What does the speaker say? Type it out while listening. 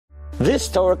This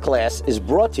Torah class is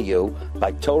brought to you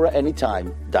by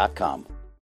TorahAnytime.com.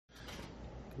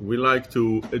 We like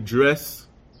to address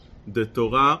the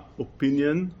Torah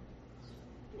opinion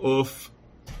of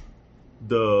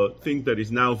the thing that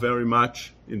is now very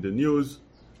much in the news,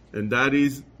 and that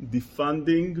is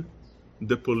defunding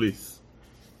the police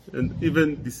and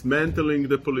even dismantling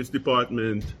the police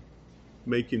department,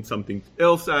 making something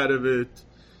else out of it.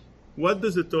 How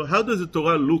does the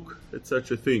Torah look at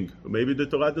such a thing? Or maybe the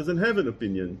Torah doesn't have an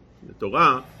opinion. The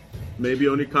Torah maybe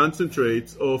only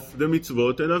concentrates of the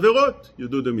mitzvot and averot. You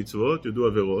do the mitzvot, you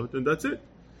do averot, and that's it.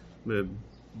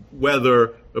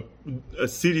 Whether a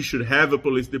city should have a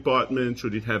police department,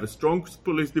 should it have a strong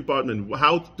police department,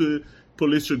 how the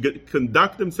police should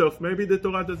conduct themselves, maybe the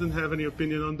Torah doesn't have any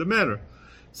opinion on the matter.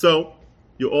 So,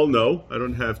 you all know, I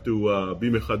don't have to be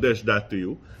mechadesh that to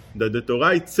you, that the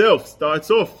Torah itself starts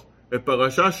off a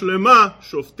parasha shlema,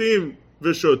 shoftim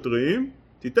v'shotrim,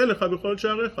 titen lecha b'chol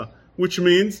sha'arecha, which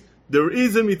means there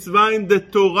is a mitzvah in the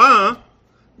Torah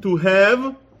to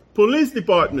have police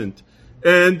department.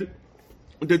 And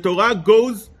the Torah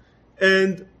goes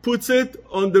and puts it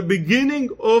on the beginning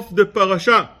of the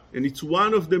parasha. And it's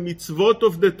one of the mitzvot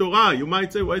of the Torah. You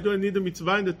might say, why do I need a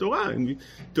mitzvah in the Torah? And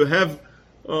to have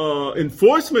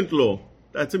enforcement law,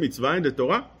 that's a mitzvah in the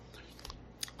Torah.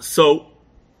 So,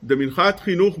 the Minchat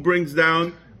Chinuch brings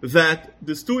down that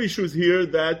there's two issues here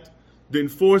that the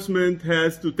enforcement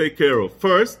has to take care of.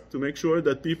 First, to make sure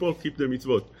that people keep the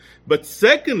mitzvot. But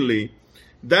secondly,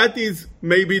 that is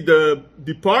maybe the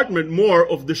department more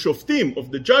of the shoftim,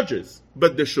 of the judges.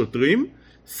 But the shotrim,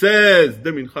 says the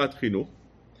Minchat Chinuch,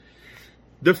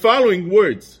 the following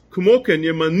words, Kmo ken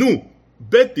yemanu,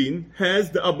 Betin has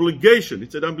the obligation,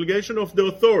 it's an obligation of the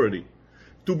authority,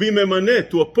 to be memaneh,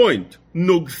 to appoint,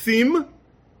 nogsim,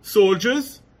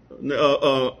 soldiers,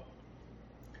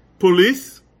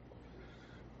 police,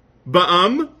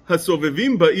 ba'am,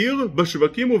 hasovevim ba'ir,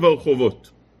 bashvakim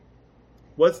u'barchovot.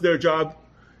 What's their job?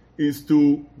 Is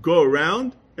to go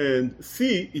around and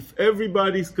see if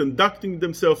everybody's conducting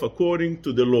themselves according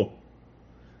to the law.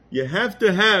 You have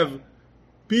to have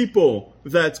people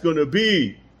that's going to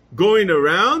be going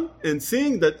around and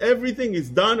seeing that everything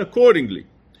is done accordingly.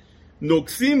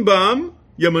 Nogsim ba'am,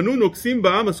 ימנו נוקסים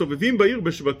בעם הסובבים בעיר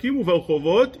בשווקים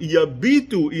וברחובות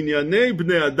יביטו ענייני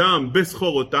בני אדם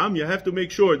בסחורותם. You have to make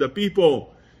sure that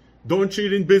people don't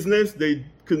cheat in business, they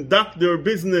conduct their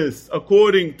business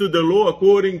according to the law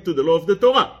of the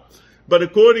Torah. But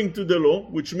according to the law,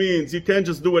 which means you can't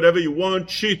just do whatever you want,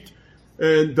 cheat,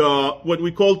 and what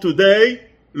we call today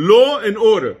law and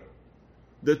order.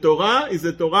 The Torah is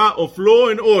a Torah of law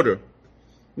and order.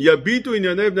 יביטו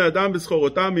ענייני בני אדם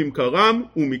בסחורותם ממכרם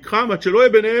ומקחם עד שלא יהיה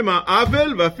ביניהם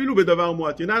העוול ואפילו בדבר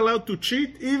מועט. You're not allowed to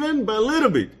cheat even by a little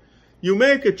bit. You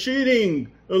make a cheating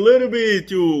a little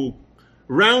bit, you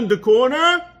round the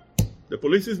corner, the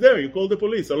police is there. You call the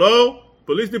police. Hello?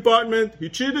 Police department, he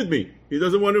cheated me. He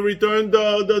doesn't want to return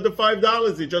the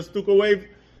 $5. He just took away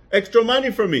extra money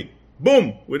from me.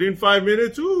 Boom! Within 5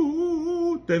 minutes,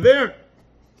 they're there.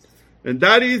 And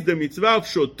that is the mitzvah of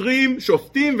shoftim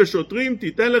v'shotrim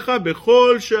titen lecha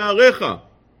bechol she'arecha.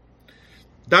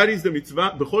 That is the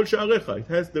mitzvah bechol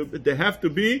she'arecha. They have to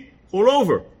be all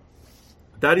over.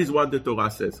 That is what the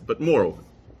Torah says. But moreover,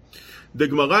 the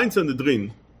Gemara in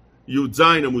Sanhedrin, Yud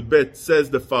Zayin Amud Bet, says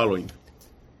the following: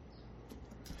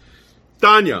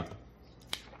 Tanya,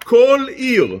 kol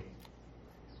ir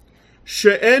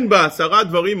she'en ba 10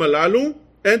 dvarim halalu,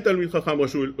 en talmid chacham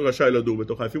rashay ladur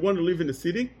betocha. If you want to live in a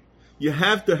city, you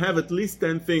have to have at least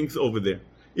 10 things over there.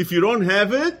 If you don't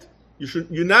have it,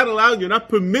 you're not allowed, you're not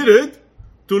permitted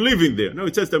to live in there. No,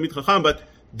 it says Talmid Chacham, but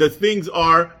the things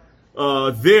are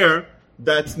there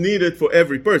that's needed for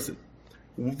every person.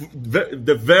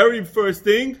 The very first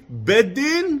thing,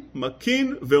 Bedin,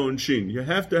 Makin, Ve'onshin. You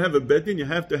have to have a Bedin, you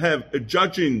have to have a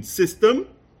judging system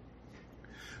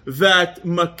that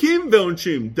Makim,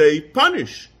 Ve'onshin, they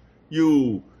punish.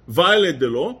 You violate the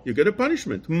law, you get a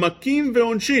punishment. Makim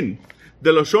ve'onshin. The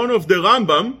lashon of the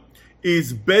Rambam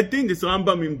is Bedin, this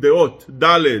Rambam in Deot,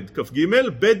 Daled, Kaf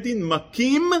Gimel, Bedin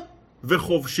makim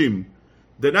ve'chovshim.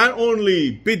 They not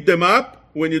only beat them up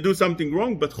when you do something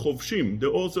wrong, but chovshim. They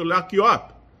also lock you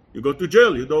up. You go to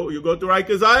jail, you go to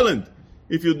Rikers Island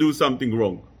if you do something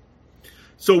wrong.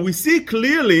 So we see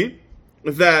clearly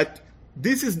that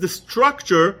this is the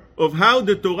structure of how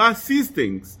the Torah sees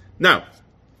things. Now,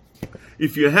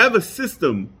 if you have a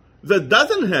system that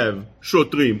doesn't have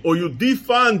shotrim, or you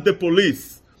defund the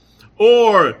police,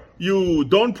 or you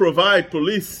don't provide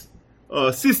police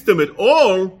system at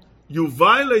all, you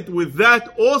violate with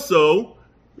that also.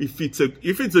 If it's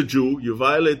a Jew, you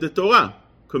violate the Torah,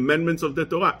 commandments of the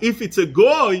Torah. If it's a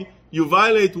goy, you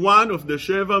violate one of the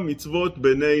Sheva Mitzvot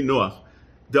Bnei Noach.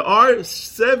 There are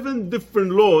 7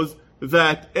 different laws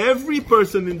that every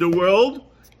person in the world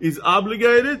is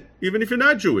obligated, even if you're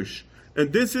not Jewish.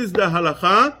 And this is the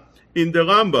halacha in the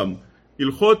Rambam,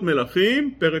 Ilchot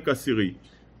Melachim, Perek Asiri.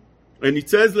 And it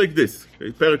says like this,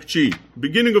 Perek Chi,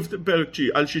 beginning of the Perek Chi,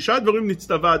 Al Shisha Dvarim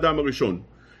Nitztava Adam HaRishon.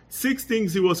 6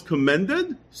 things he was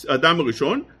commended, Adam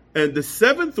HaRishon, and the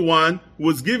 7th one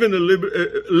was given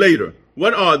later.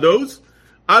 What are those?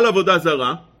 Al Avodah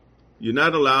Zarah, you're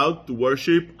not allowed to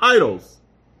worship idols.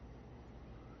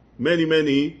 Many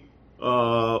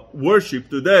worship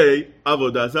today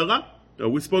Avodah Zarah.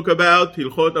 We spoke about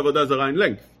Hilchot Avodah Zarah in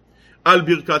length. Al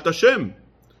Birkat Hashem.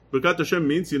 Birkat Hashem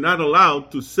means you're not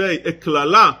allowed to say a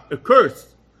klala, a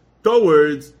curse,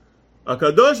 towards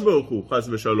HaKadosh Baruch Hu, Chas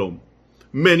v'Shalom.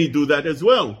 Many do that as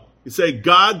well. You say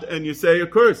God and you say a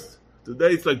curse.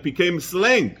 Today it's like became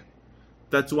slang.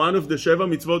 That's one of the Sheva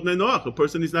Mitzvot Bnei Noach. A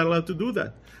person is not allowed to do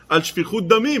that. Al Shfichut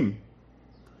Damim.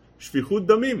 Shfichut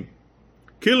Damim.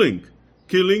 Killing.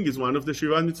 Killing is one of the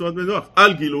Sheva Mitzvot Bnei Noach.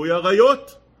 Al Gilui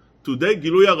Arayot. Today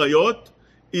Gilui Arayot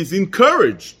is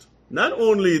encouraged. Not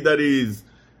only that is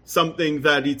something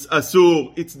that it's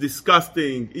asur, it's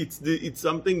disgusting, it's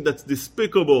something that's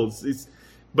despicable,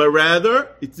 but rather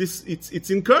it's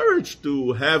encouraged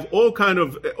to have all kind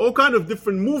of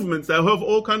different movements that have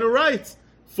all kind of rights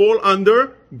fall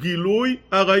under Gilui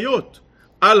Arayot.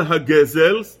 Al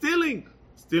Hagezel,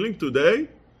 stealing today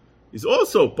is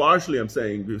also partially, I'm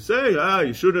saying, you say,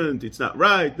 you shouldn't, it's not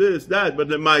right, this, that, but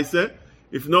lemaaseh,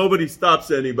 if nobody stops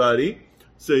anybody,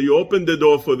 so you open the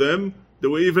door for them. There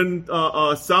were even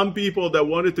some people that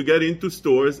wanted to get into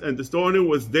stores, and the store owner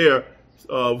was there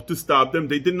to stop them.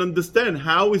 They didn't understand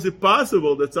how is it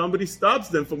possible that somebody stops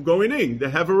them from going in. They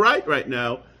have a right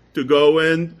now to go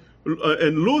and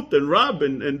loot and rob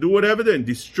and do whatever and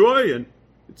destroy, and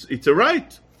it's a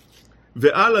right.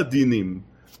 Ve'aladinim,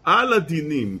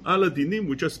 aladinim,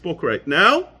 we just spoke right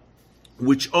now,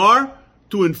 which are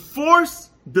to enforce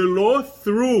the law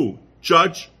through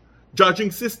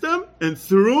judging system and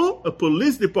through a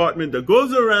police department that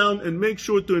goes around and makes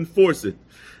sure to enforce it.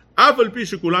 Although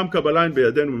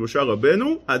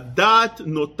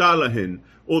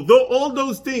all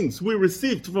those things we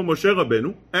received from Moshe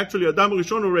Rabbeinu, actually Adam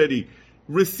Rishon already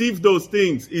received those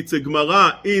things. It's a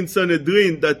Gemara in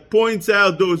Sanhedrin that points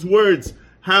out those words,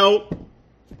 how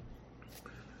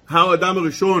Adam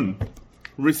Rishon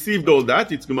received all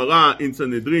that. It's Gemara in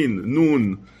Sanhedrin,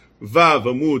 Nun, Vav,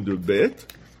 Amud, Bet.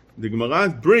 The Gemara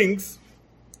brings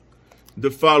the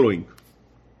following.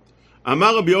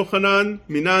 Amar Rabbi Yochanan,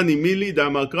 Minani Mili,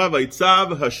 Da'amar Krav,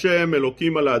 Haitzav, Hashem,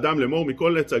 Elokim al Adam, Lemor,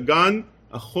 Mikol Netzagan,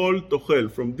 Achol Tochel.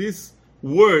 From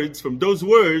those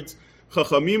words,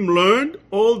 Chachamim learned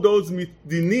all those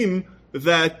dinim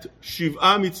that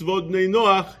Shiv'a Mitzvot Bnei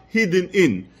Noach hidden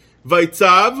in.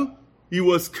 Vaitzav, he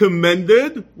was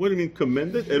commended. What do you mean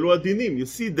commended? Elu adinim. You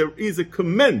see, there is a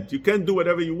command. You can't do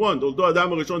whatever you want. Although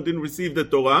Adam HaRishon didn't receive the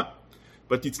Torah,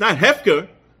 but it's not hefker.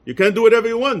 You can't do whatever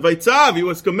you want. Vaitzav, he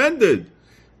was commended.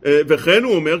 וכן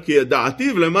הוא אומר, כי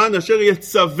ידעתיו למען אשר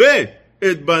יצווה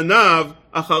את בניו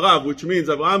אחריו, which means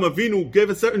Avraham Avinu gave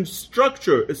a certain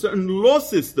structure, a certain law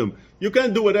system. You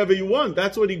can't do whatever you want.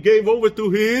 That's what he gave over to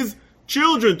his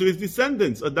children, to his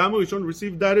descendants. Adam HaRishon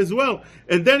received that as well.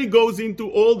 And then he goes into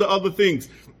all the other things.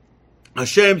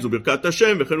 Hashem, זו ברכת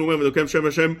השם, וכן הוא אומר, ודוקם שם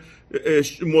השם,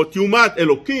 מות יומת,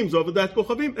 אלוקים, זו עבודת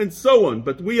כוכבים, and so on.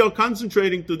 But we are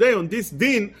concentrating today on this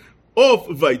din of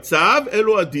Vaitzav,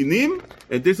 אלו הדינים,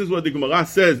 and this is what the Gemara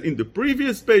says in the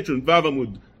previous page, on Vav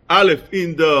Amud Aleph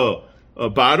in the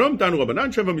bottom, תנו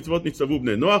רבנן, 7 מצוות נצטוו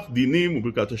בני נוח, דינים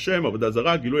וברכת השם, עבודה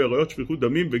זרה, גילוי עריות, שפיכות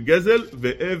דמים וגזל,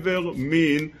 ועבר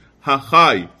מן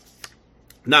החי.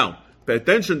 Now, pay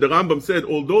attention, the Rambam said,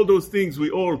 although those things we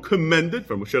all commended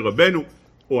from Moshe Rabbeinu,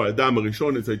 or Adam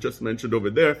HaRishon, as I just mentioned over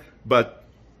there, but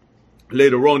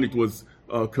later on it was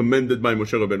commended by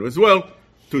Moshe Rabbeinu as well,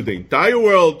 to the entire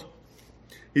world.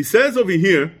 He says over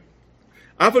here,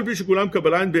 אף על פי שכולם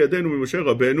קבלן בידינו ממשה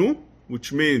רבנו,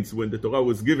 which means when the Torah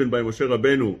was given by Moshe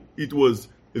Rabbeinu, it was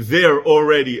there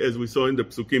already, as we saw in the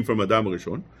Psukim from Adam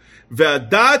HaRishon.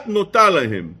 והדעת נוטה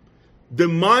להם. The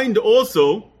mind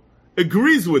also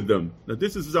agrees with them. Now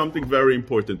this is something very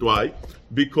important. Why?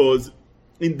 Because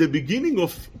in the beginning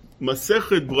of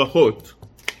Masechet Brachot,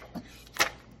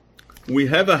 we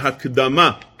have a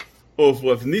Hakdama of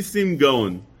Rav Nissim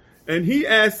Gaon. And he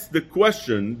asks the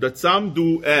question that some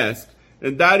do ask,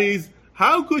 and that is,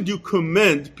 how could you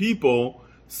commend people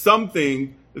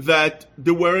something that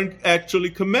they weren't actually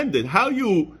commended? How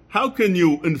can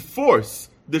you enforce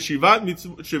the Shivat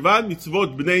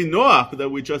Mitzvot Bnei Noach that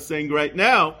we're just saying right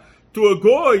now, To a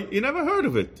goy, he never heard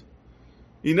of it.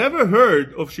 He never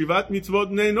heard of Shivat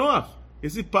Mitzvot Bnei Noach.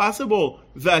 Is it possible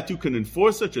that you can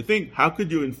enforce such a thing? How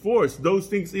could you enforce those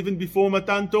things even before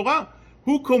Matan Torah?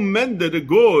 Who commanded a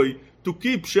goy to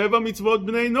keep Sheva Mitzvot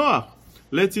Bnei Noach?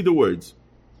 Let's see the words.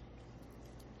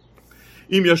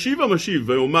 אם ישיב המשיב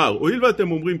ויאמר, הואיל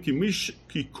ואתם אומרים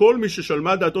כי כל מי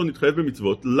ששלמה דעתו נתחייב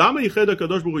במצוות, למה ייחד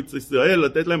הקדוש ברוך הוא את ישראל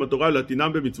לתת להם התורה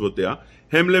ולהטעינם במצוותיה?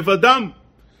 הם לבדם.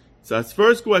 So that's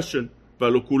first question.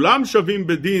 והלא כולם שווים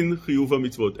בדין חיוב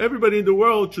המצוות. Everybody in the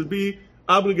world should be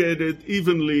obligated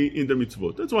evenly in the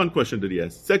mitzvot. That's one question that he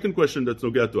has. Second question that's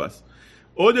נוגע to us.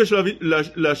 עוד יש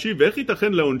להשיב, איך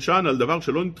ייתכן לעונשן על דבר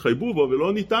שלא נתחייבו בו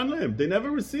ולא ניתן להם? They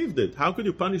never received it. How could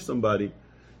you punish somebody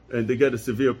and they get a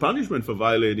severe punishment for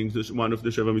violating one of the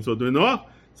Sheva Mitzvot Bnei Noach?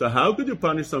 So how could you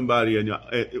punish somebody and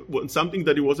something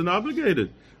that he wasn't obligated?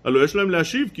 הלא יש להם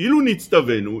להשיב, כאילו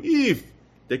נצטווינו, if,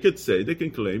 they could say, they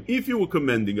can claim, if you were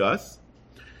commanding us,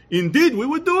 indeed we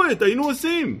would do it, היינו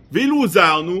עושים. ואילו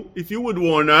הוזהרנו, if you would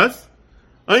warn us,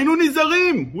 היינו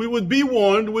נזהרים, we would be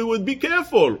warned, we would be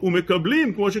careful,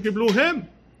 ומקבלים כמו שקיבלו הם.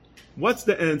 What's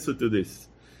the answer to this?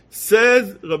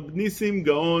 Says Rab Nisim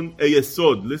Gaon a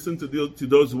yesod. Listen to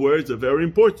those words, are very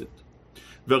important.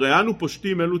 וראינו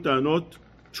פושטים אלו טענות,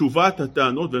 תשובת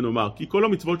הטענות ונאמר, כי כל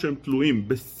המצוות שהם תלויים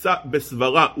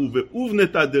בסברה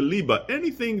ובאובנתא דליבה,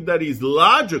 anything that is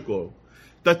logical,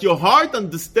 that your heart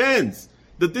understands,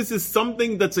 that this is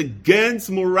something that's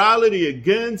against morality,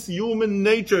 against human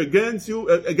nature,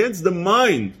 against the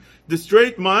mind, the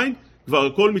straight mind, כבר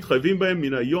הכל מתחייבים בהם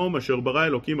מן היום אשר ברא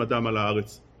אלוקים אדם על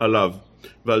הארץ עליו.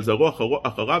 ועל זרוע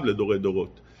אחריו לדורי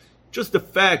דורות. Just the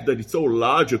fact that it's so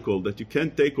logical that you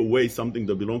can't take away something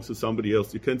that belongs to somebody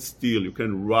else, you can't steal, you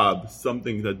can't rob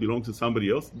something that belongs to somebody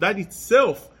else, that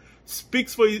itself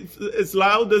speaks for as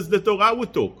loud as the Torah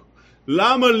would talk.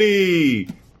 למה לי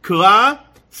קרא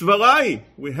סבראי?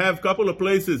 We have a couple of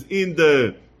places in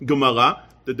the Gemara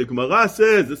that the Gemara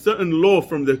says a certain law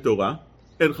from the Torah,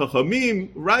 and Chachamim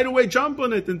right away jump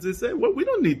on it and they say, well, we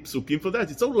don't need psukim for that,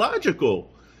 it's so logical.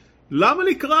 למה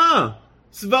לקרא?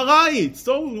 סבראי.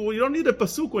 So we don't need a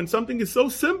pasuk when something is so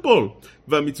simple.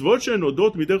 והמצוות שהן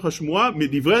נודעות מדרך השמועה,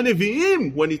 מדברי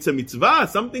הנביאים, when it's a mitzvah,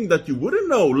 something that you wouldn't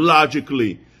know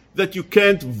logically, that you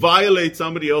can't violate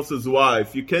somebody else's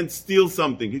wife, you can't steal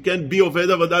something, you can't be oved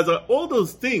avodah zarah, all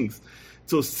those things.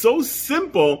 So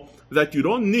simple that you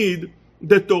don't need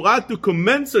the Torah to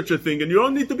commend such a thing, and you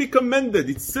don't need to be commended.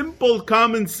 It's simple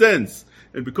common sense.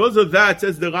 And because of that,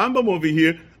 says the Rambam over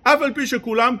here, אף על פי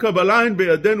שכולם קבלה הן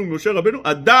בידינו ממשה רבנו,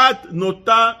 הדעת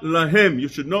נוטה להם. You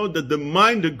should know that the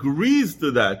mind agrees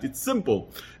to that. It's simple.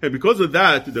 And because of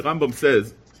that, the Rambam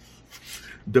says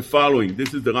the following.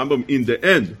 This is the Rambam in the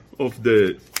end of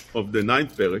the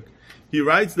 9th perek. He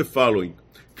writes the following.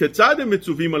 כיצד הם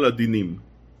מצווים על הדינים?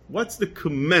 What's the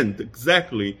command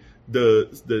exactly,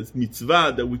 the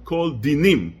mitzvah that we call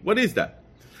dinim? What is that?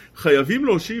 חייבים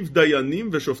להושיב דיינים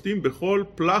ושופטים בכל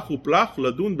פלח ופלח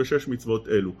לדון בשש מצוות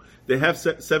אלו. They have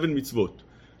 7 mitzvot.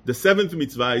 The 7th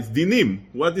mitzvah is dinim.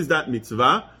 What is that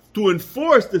mitzvah? To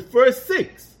enforce the first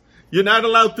 6. You're not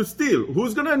allowed to steal.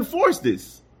 Who's going to enforce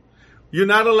this? You're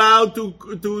not allowed to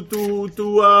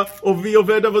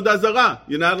oved avodah zarah.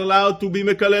 You're not allowed to be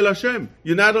mekalel Hashem.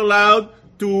 You're not allowed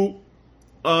to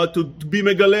be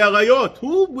megalei arayot.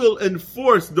 Who will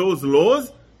enforce those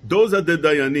laws? Those are the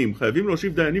דיינים. חייבים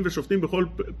להושיב דיינים ושופטים בכל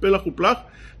פלח ופלח,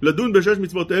 לדון בשש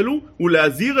מצוות אלו,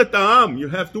 ולהזהיר את העם. You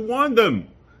have to warn them.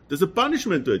 There's a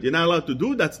punishment to it. You're not allowed to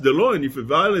do, that's the law, and if you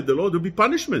violate the law, there'll be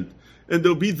punishment. And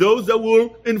there'll be those that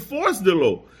will enforce the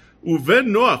law. ובן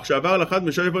נוח, שעבר על אחת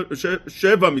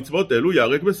משבע מצוות אלו,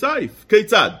 יהרג בסייף.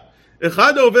 כיצד?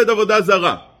 אחד העובד עבודה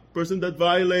זרה. Person that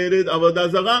violated עבודה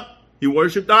זרה, he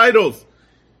worshipped idols.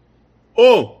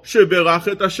 או שברך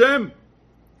את השם.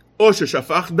 או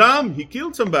ששפך דם, he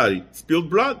killed somebody, spilled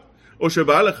blood. או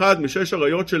שבעל אחד משש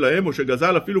עריות שלהם, או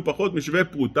שגזל אפילו פחות משווה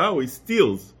פרוטה, או he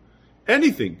steals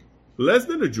anything, less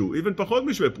than a Jew, even פחות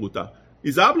משווה פרוטה,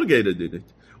 he's obligated in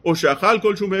it. או שאכל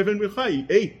כלשהו מאבן מלחה,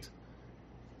 he ate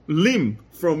limb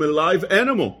from a live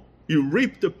animal, he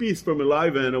ripped a piece from a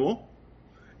live animal,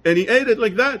 and he ate it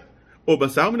like that. או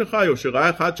בשר מן החי, או שראה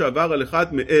אחד שעבר על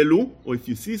אחד מאלו, or if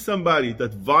you see somebody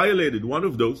that violated one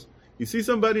of those, you see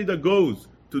somebody that goes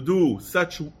to do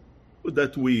such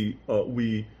that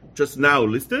we just now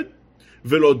listed,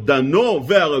 ולא דנו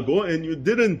והרגו, and you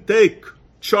didn't take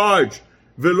charge,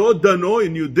 ולא דנו,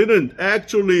 and you didn't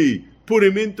actually put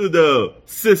him into the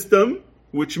system,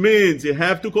 which means you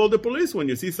have to call the police when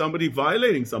you see somebody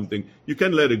violating something. You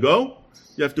can't let it go.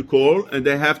 You have to call, and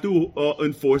they have to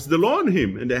enforce the law on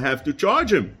him, and they have to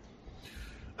charge him.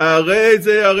 הרי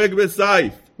זה הרג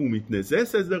בסייף, ומתנה זה,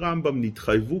 says the Rambam,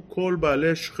 נתחייבו כל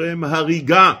בעלי שכם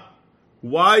הריגה.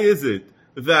 Why is it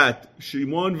that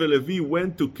Shimon ולוי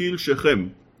went to kill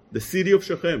Shechem, the city of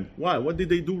Shechem? Why? What did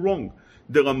they do wrong?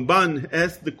 The Ramban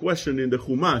asked the question in the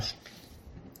Chumash.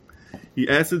 He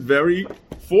asked it very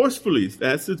forcefully. He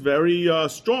asked it very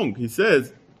strong. He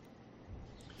says,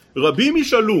 Rabim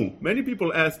yishalu. Many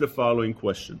people ask the following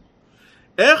question.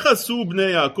 איך עשו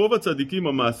בני יעקב הצדיקים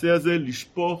המעשה הזה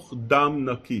לשפוך דם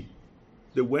נקי?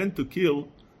 They went to kill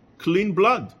clean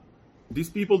blood. These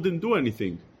people didn't do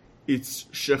anything. It's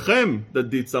Shechem that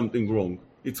did something wrong.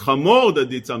 It's Hamor that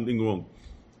did something wrong.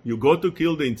 You go to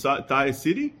kill the entire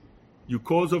city? You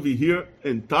cause over here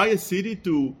entire city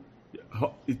to...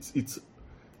 It's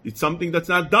something that's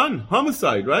not done.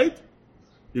 Homicide, right?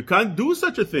 You can't do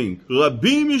such a thing.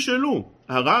 Rabim yishelu.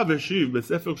 Harav Eshiv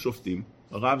בספר שופטים.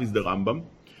 Harav is the Rambam.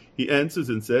 He answers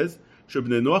and says,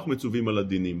 שבני נוח מצווים על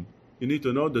הדינים. You need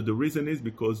to know that the reason is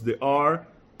because they are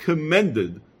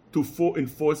commanded to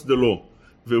enforce the law.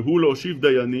 והוא להושיב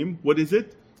דיינים. What is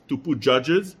it? To put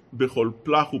judges בכל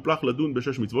פלח ופלח לדון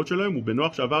בשש מצוות שלהם,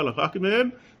 ובנוח שעבר על אחת מהם,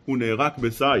 הוא נהרג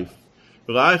בסייף.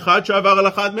 ראה אחד שעבר על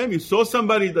אחת מהם, you saw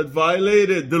somebody that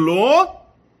violated the law,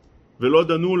 ולא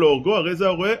דנו להורגו, הרי זה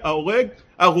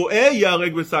הרואה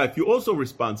ייהרג בסייף. You're also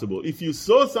responsible. If you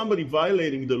saw somebody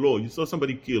violating the law, you saw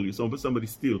somebody kill, you saw somebody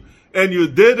steal, and you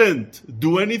didn't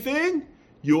do anything,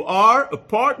 you are a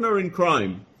partner in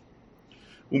crime.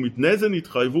 ומתנה זה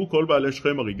נתחייבו כל בעלי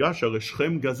שכם הריגה, שהרי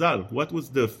שכם גזל. What was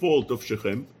the fault of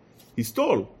Shechem? He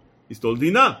stole. He stole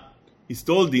Dinah. He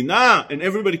stole Dinah, and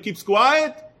everybody keeps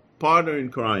quiet? Partner in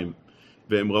crime.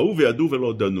 והם ראו וידעו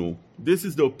ולא דנו. This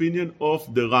is the opinion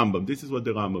of the Rambam. This is what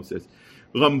the Rambam says.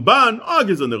 Ramban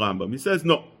argues on the Rambam. He says,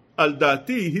 no. Al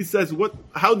dati, he says,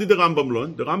 how did the Rambam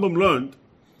learn? The Rambam learned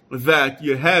that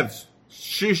you have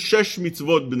shesh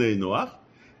mitzvot bnei Noach,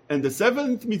 and the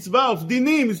seventh mitzvah of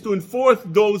dinim is to enforce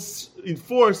those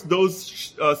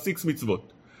 6 mitzvot.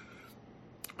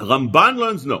 Ramban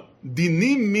learns, no.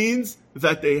 Dinim means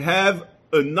that they have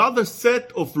another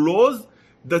set of laws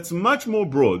that's much more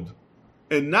broad.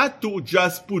 And not to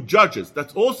just put judges.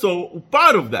 That's also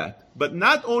part of that. But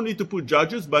not only to put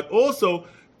judges, but also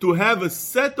to have a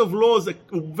set of laws, a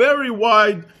very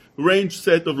wide range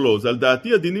set of laws. על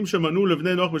דעתי הדינים שמנו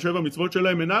לבני נוח בשבע מצוות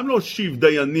שלהם אינם להושיב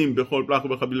דיינים בכל פלח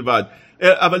ובכל בלבד,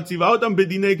 אבל ציווה אותם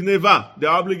בדיני גניבה. They're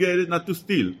obligated not to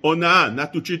steal, הונאה,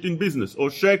 not to cheat in business,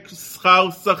 או שכר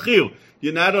שכיר.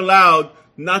 You're not allowed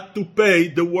not to pay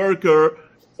the worker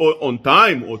on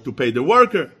time or to pay the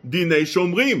worker. Dinei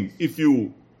shomrim. If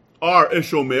you are a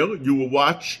shomer,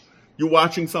 you're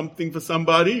watching something for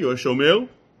somebody, you're a shomer,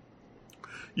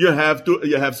 you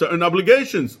have certain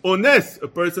obligations. Ones, a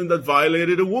person that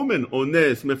violated a woman.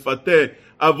 Ones, mefateh,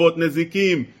 avot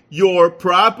nezikim, your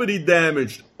property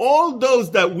damaged. All those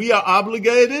that we are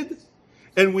obligated,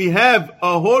 and we have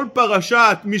a whole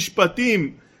parashat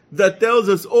mishpatim that tells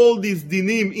us all these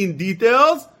dinim in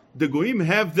details. The Goyim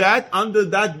have that under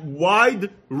that wide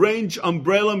range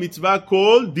umbrella mitzvah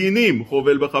called dinim.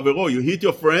 Chovel b'chavero. You hit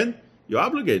your friend, you're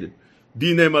obligated.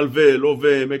 דיני מלווה,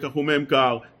 לווה, מקח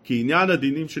וממכר, כעניין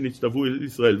הדינים שנצטוו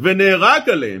ישראל, ונהרג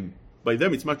עליהם. By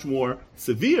them it's much more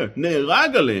severe.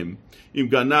 נהרג עליהם. אם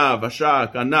גנב, עשק,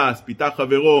 אנס, פיתח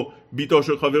חברו, ביתו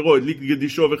של חברו, הדליק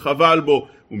גדישו וחבל בו.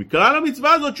 ומקרא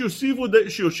למצווה הזאת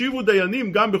שיושיבו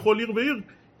דיינים גם בכל עיר ועיר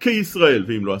כישראל.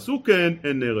 ואם לא עשו כן,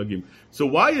 אין נהרגים. So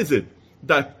why is it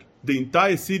that the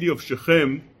entire city of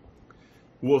Shechem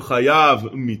were חייב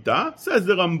מיתה? Says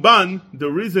the Ramban, the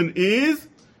reason is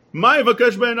מה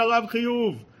יבקש בהן הרב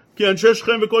חיוב? כי אנשי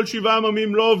שכם וכל 7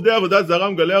 עממים לא עובדי עבודת זרה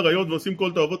מגלי עריות ועושים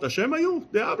כל תאוות השם היו?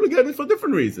 They're obligated for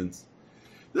different reasons.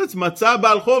 That's מצא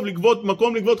בעל חוב לגבות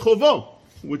מקום לגבות חובו,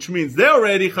 which means they're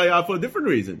already חייב for a different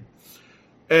reason.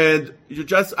 And you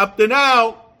just up to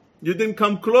now, you didn't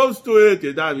come close to it.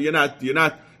 You're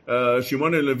not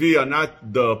Shimon and Levi are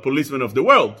not the policemen of the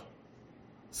world.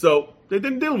 So they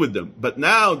didn't deal with them. But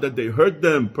now that they hurt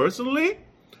them personally,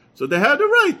 so they had the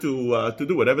right to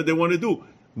do whatever they want to do.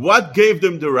 What gave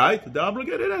them the right? They're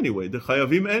obligated anyway. They're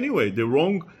chayavim anyway. They're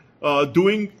wrong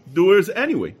doers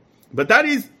anyway. But that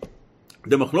is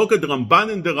the machloket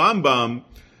Ramban and the Rambam.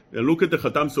 Look at the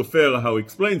Khatam Sofer, how he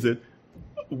explains it,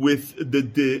 with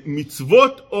the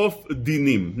mitzvot of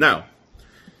dinim. Now,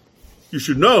 you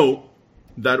should know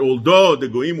that although the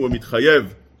goyim were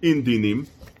mitchayev in dinim,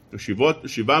 shiva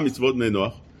mitzvot bnei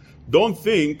Noach, don't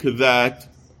think that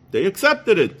they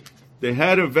accepted it. They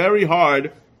had a very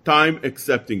hard time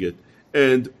accepting it.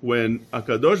 And when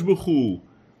HaKadosh Baruch Hu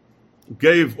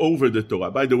gave over the Torah,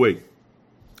 by the way,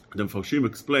 the Mfarshim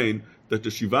explain that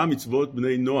the Shiva mitzvot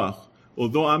bnei Noach,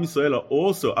 although Am Yisrael are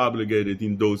also obligated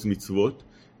in those mitzvot,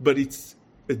 but it's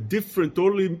a different,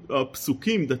 totally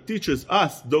psukim that teaches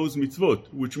us those mitzvot,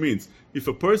 which means if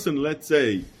a person, let's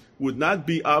say, would not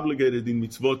be obligated in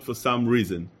mitzvot for some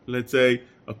reason, let's say,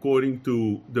 according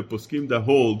to the poskim that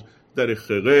hold that a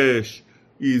cheresh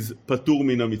is patur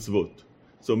min mitzvot.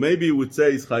 So maybe you would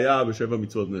say, is chayav b'sheva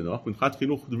mitzvot bnei Noach. Minchat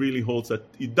Chinuch really holds that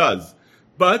it does.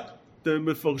 But the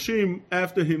Mefarshim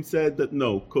after him said that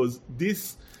no, because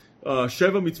this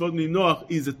Sheva Mitzvot Bnei Noach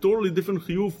is a totally different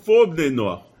chiyuv for Bnei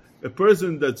Noach. A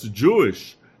person that's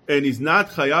Jewish and is not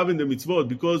chayav in the mitzvot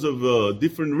because of a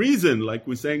different reason, like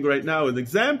we're saying right now, an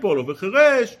example of a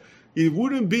cheresh, it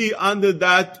wouldn't be under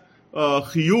that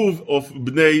chiyuv of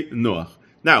Bnei Noach.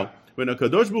 Now, when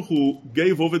HaKadosh Baruch Hu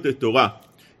gave over the Torah,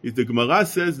 the Gemara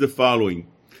says the following: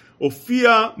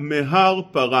 הופיע מהר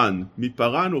פרן,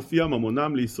 מפרן הופיע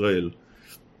ממונם לישראל.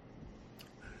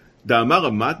 דאמר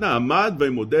המתנה, עמד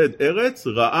וימודד ארץ,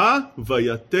 ראה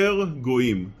ויתר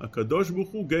גויים. הקדוש ברוך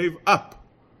הוא gave up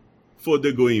for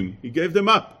the גויים. He gave them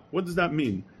up. What does that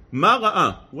mean? מה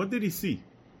ראה? What did he see?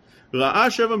 ראה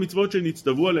 7 מצוות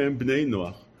שנצטוו עליהם בני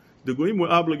נוח. The גויים were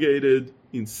obligated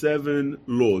in 7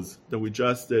 laws that we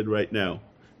just said right now.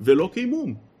 ולא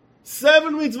קיימום. 7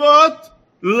 מצוות,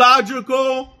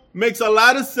 logical, makes a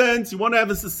lot of sense. You want to have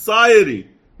a society,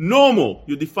 normal.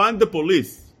 You define the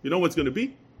police. You know what's going to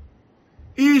be?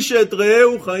 Ish et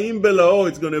re'eu chaim belao.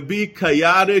 It's going to be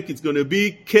chaotic. It's going to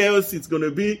be chaos. It's going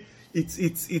to be,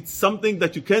 it's something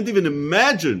that you can't even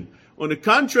imagine. On the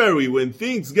contrary, when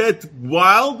things get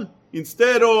wild,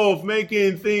 instead of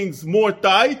making things more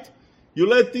tight, you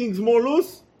let things more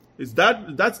loose.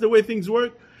 That's the way things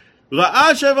work?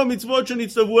 ראה 7 מצוות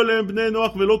שנצטוו עליהם בני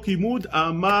נוח ולא כימוד,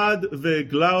 עמד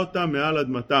והגלה אותם מעל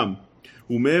אדמתם.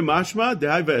 ומהם משמע,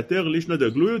 דהי ויתר לישנא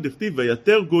דגלויו, דכתיב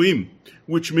ויתר גויים.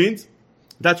 Which means,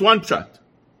 that's one pshat.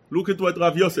 Look at what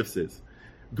Rav Yosef says.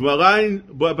 גמרא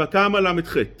בקמא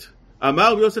ל"ח.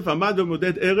 אמר יוסף עמד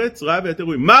ומודד ארץ, ראה ויתר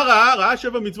גויים. מה ראה? ראה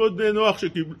 7 מצוות בני נוח,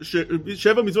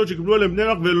 7 מצוות שקיבלו עליהם בני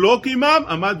נוח ולא קיימם,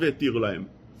 עמד והתיר להם.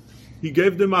 He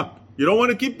gave them up. You don't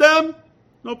want to keep them?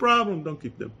 No problem, don't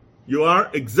keep them. You are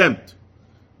exempt.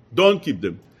 Don't keep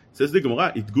them. Says the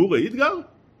Gemara, Itgura Idgar?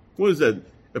 What is that?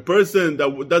 A person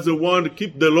that doesn't want to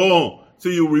keep the law, so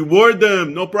you reward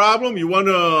them, no problem. You want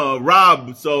to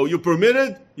rob, so you permit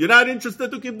it. You're not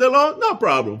interested to keep the law? No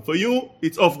problem. For you,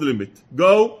 it's off the limit.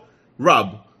 Go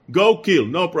rob. Go kill.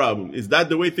 No problem. Is that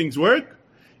the way things work?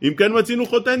 Im ken matzinu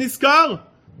choten iskar.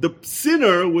 The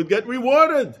sinner would get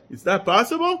rewarded. Is that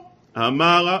possible?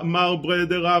 אמר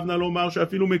ברדר רבנא לומר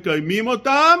שאפילו מקיימים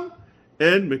אותם,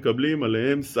 אין מקבלים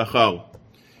עליהם שכר.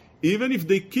 Even if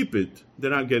they keep it, they're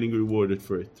not getting rewarded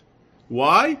for it.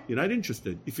 Why? You're not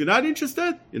interested. If you're not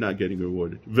interested, you're not getting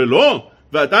rewarded. ולא,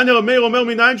 והתניא רב מאיר אומר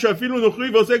מניין שאפילו נוכרי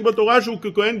ועוסק בתורה שהוא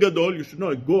ככהן גדול, you should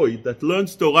know a goy that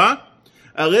learns Torah,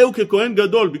 הרי הוא ככהן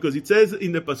גדול, because it says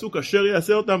in the pasuk, אשר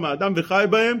יעשה אותם האדם וחי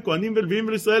בהם, כהנים ולוויים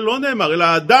ולישראל לא נאמר, אלא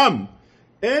האדם.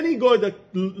 Any guy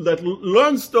that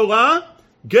learns Torah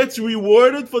gets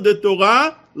rewarded for the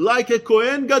Torah like a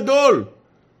Kohen Gadol.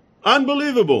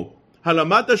 Unbelievable.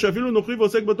 הלמדת שאפילו נוכרי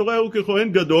ועוסק בתורה הוא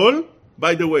ככהן גדול.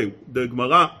 By the way, the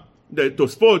Gemara, the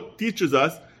Tosfot teaches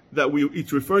us that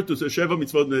it's referred to Sheva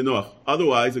Mitzvot Bnei Noach.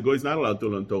 Otherwise, a guy is not allowed to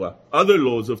learn Torah. Other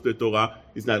laws of the Torah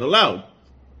is not allowed.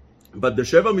 But the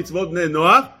Sheva Mitzvot Bnei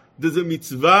Noach, there's a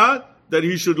mitzvah that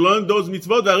he should learn those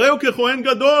mitzvot. והרי הוא ככהן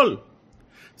גדול.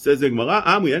 says הגמרא,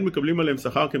 עמי אין מקבלים עליהם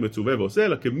שכר כמצווה ועושה,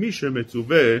 אלא כמי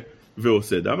שמצווה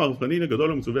ועושה. דאמר רב חנינא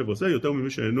גדול המצווה ועושה, יותר ממי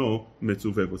שאינו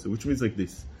מצווה ועושה. Which means like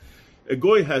this. A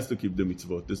goy has to keep the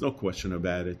mitzvot. There's no question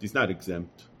about it. He's not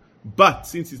exempt. But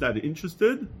since he's not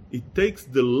interested, it takes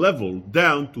the level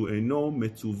down to אינו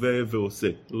מצווה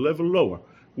ועושה. Level lower.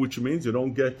 Which means you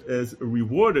don't get as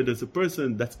rewarded as a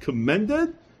person that's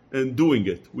commended and doing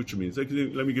it. Which means, let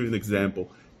me give you an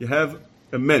example. You have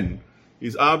a man.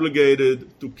 Is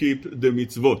obligated to keep the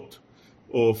mitzvot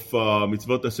of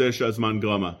mitzvot aseh shazman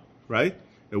grama, right?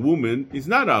 A woman is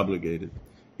not obligated.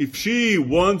 If she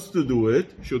wants to do it,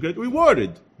 she'll get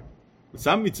rewarded.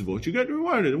 Some mitzvot, she get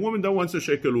rewarded. A woman that wants to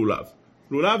shake a lulav.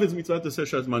 Lulav is mitzvot aseh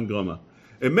shazman grama.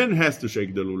 A man has to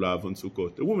shake the lulav on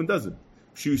Sukkot. A woman doesn't.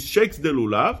 If she shakes the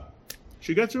lulav,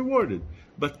 she gets rewarded.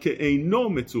 But ke'eino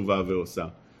metzuvah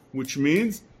ve'osa, which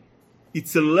means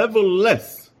it's a level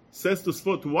less. Says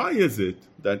Tosfot, why is it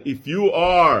that if you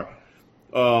are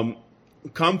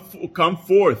come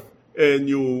forth and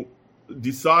you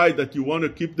decide that you want to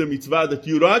keep the mitzvah that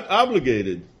you're not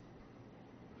obligated,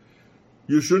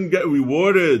 you shouldn't get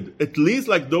rewarded at least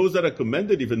like those that are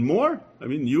commended even more? I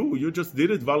mean, you just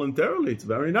did it voluntarily. It's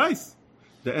very nice.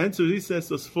 The answer is, says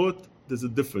Tosfot, there's a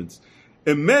difference.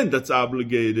 A man that's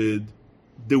obligated,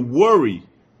 the worry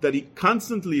that he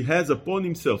constantly has upon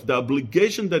himself, the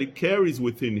obligation that he carries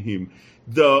within him,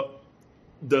 the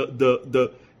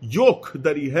yoke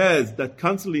that he has, that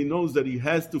constantly knows that he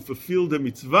has to fulfill the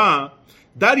mitzvah,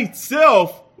 that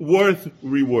itself worth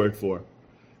reward for.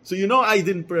 So I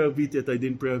didn't pray Avit yet, I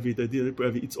didn't pray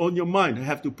Avit. It's on your mind. I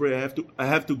have to pray, I have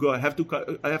to go, I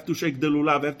have to shake the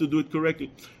lulav, I have to do it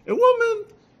correctly. A woman,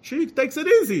 she takes it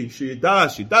easy. She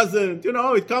does, she doesn't,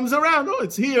 it comes around. Oh,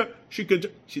 it's here.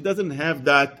 She doesn't have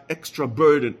that extra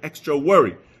burden, extra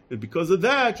worry. And because of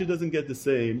that, she doesn't get the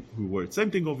same reward. Same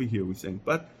thing over here, we're saying.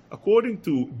 But according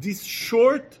to this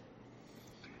short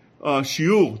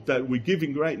shiur that we're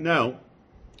giving right now,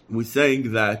 we're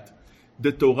saying that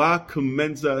the Torah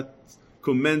commends us,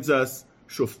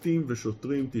 shoftim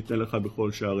v'shotrim titne lecha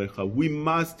b'chol sha'arecha. We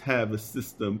must have a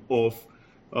system of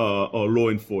law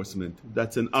enforcement.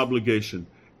 That's an obligation.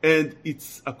 And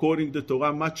it's, according to the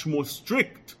Torah, much more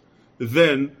strict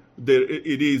than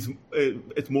it is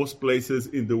at most places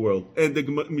in the world. And the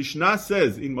Mishnah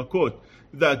says in Makot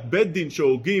that Bet Din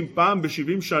she'orgim pam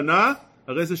b'shivim shana,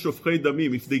 הרי זה שופכי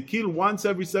דמים. If they kill once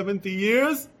every 70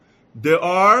 years, there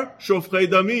are shofchei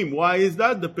damim. Why is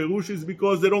that? The perush is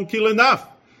because they don't kill enough.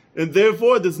 And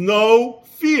therefore there's no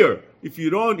fear. If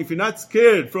you're not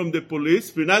scared from the police,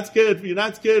 if you're not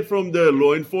scared from the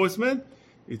law enforcement,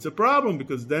 it's a problem,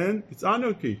 because then it's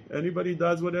anarchy. Anybody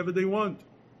does whatever they want.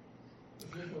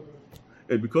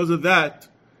 And because of that,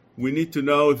 we need to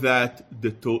know that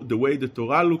the way the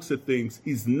Torah looks at things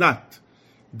is not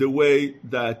the way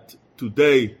that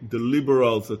today the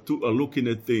liberals are looking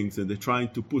at things, and they're trying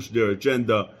to push their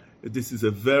agenda. This is a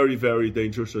very, very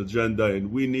dangerous agenda,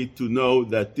 and we need to know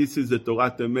that this is the Torah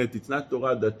Temet. It's not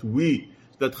Torah that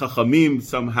Chachamim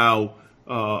somehow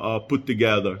put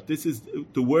together. This is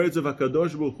the words of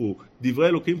HaKadosh Baruch Hu,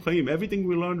 Divrei Elokim Chaim. Everything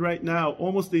we learned right now,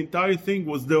 almost the entire thing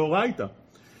was Deoraita.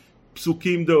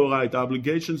 Psukim Deoraita,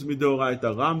 obligations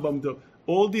Mideoraita, Rambam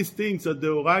all these things are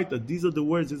Deoraita. These are the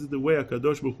words, this is the way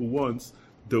HaKadosh Baruch Hu wants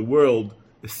the world,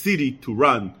 a city to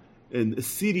run. And a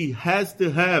city has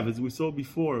to have, as we saw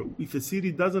before, if a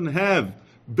city doesn't have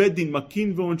Bedin,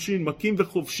 Makin ve'Onshin, Makin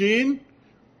ve'Chovshin,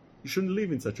 you shouldn't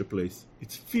live in such a place.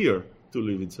 It's fear to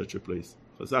live in such a place.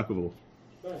 Chazak v'ruch.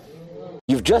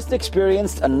 You've just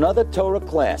experienced another Torah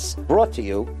class brought to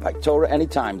you by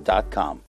TorahAnytime.com.